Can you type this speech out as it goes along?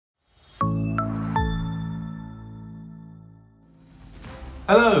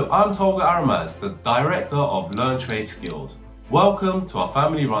Hello, I'm Tolga Aramaz, the Director of Learn Trade Skills. Welcome to our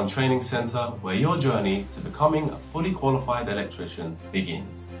family-run training centre where your journey to becoming a fully qualified electrician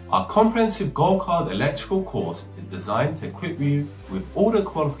begins. Our comprehensive Gold Card electrical course is designed to equip you with all the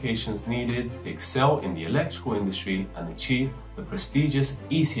qualifications needed to excel in the electrical industry and achieve the prestigious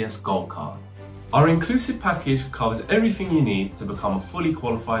ECS Gold Card. Our inclusive package covers everything you need to become a fully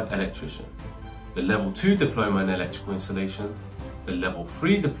qualified electrician. The Level 2 Diploma in Electrical Installations, the Level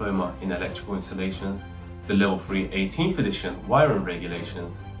 3 Diploma in Electrical Installations, the Level 3 18th Edition Wiring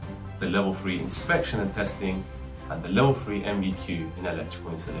Regulations, the Level 3 Inspection and Testing, and the Level 3 MVQ in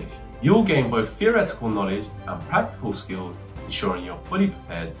Electrical Installation. You'll gain both theoretical knowledge and practical skills, ensuring you're fully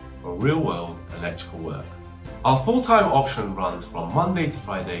prepared for real-world electrical work. Our full-time option runs from Monday to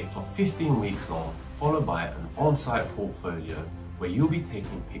Friday for 15 weeks long, followed by an on-site portfolio where you'll be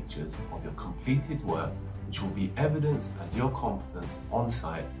taking pictures of your completed work, which will be evidence as your competence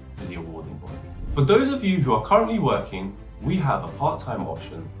on-site to the awarding body. For those of you who are currently working, we have a part-time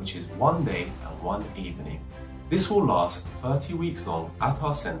option, which is 1 day and 1 evening. This will last 30 weeks long at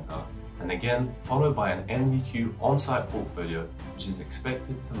our centre, and again followed by an NVQ on-site portfolio, which is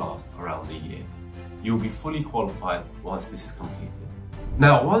expected to last around a year. You'll be fully qualified once this is completed.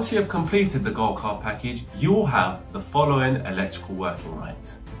 Now, once you have completed the Gold Card package, you will have the following electrical working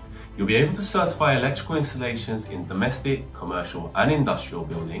rights. You'll be able to certify electrical installations in domestic, commercial and industrial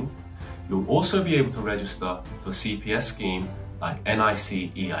buildings. You'll also be able to register to a CPS scheme like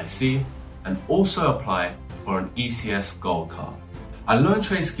NIC EIC and also apply for an ECS Gold Card. At Learn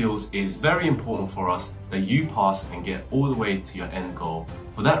Trade Skills, it is very important for us that you pass and get all the way to your end goal.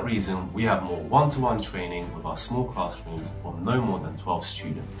 For that reason, we have more one-to-one training with our small classrooms of no more than 12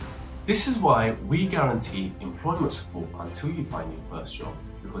 students. This is why we guarantee employment support until you find your first job,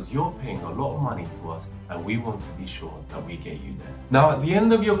 because you're paying a lot of money to us and we want to be sure that we get you there. Now, at the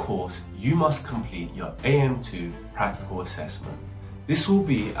end of your course, you must complete your AM2 practical assessment. This will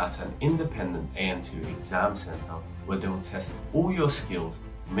be at an independent AM2 exam centre where they will test all your skills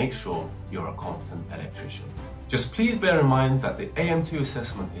to make sure you're a competent electrician. Just please bear in mind that the AM2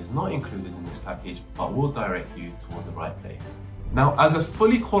 assessment is not included in this package, but will direct you towards the right place. Now, as a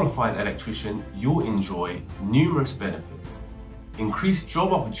fully qualified electrician, you'll enjoy numerous benefits: increased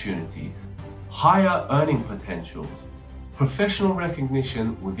job opportunities, higher earning potentials, professional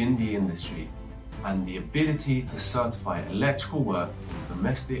recognition within the industry, and the ability to certify electrical work in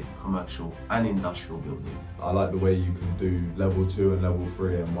domestic, commercial and industrial buildings. I like the way you can do level 2 and level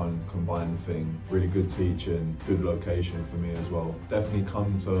 3 in one combined thing. Really good teaching, good location for me as well. Definitely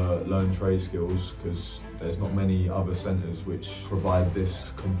come to Learn Trade Skills because there's not many other centres which provide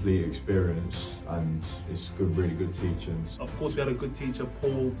this complete experience, and it's good, really good teachings. Of course, we had a good teacher,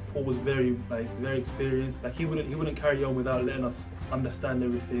 Paul. Paul was very experienced. He wouldn't carry on without letting us understand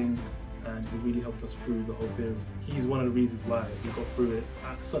everything, and he really helped us through the whole theory. He's one of the reasons why we got through it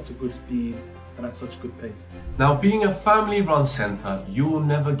at such a good speed and at such a good pace. Now, being a family-run centre, you will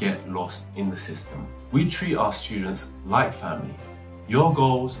never get lost in the system. We treat our students like family. Your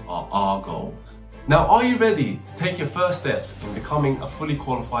goals are our goals. Now, are you ready to take your first steps in becoming a fully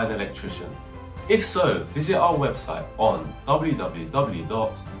qualified electrician? If so, visit our website on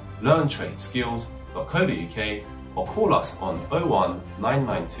www.learntradeskills.co.uk or call us on 01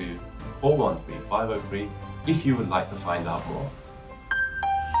 992 413 503 if you would like to find out more.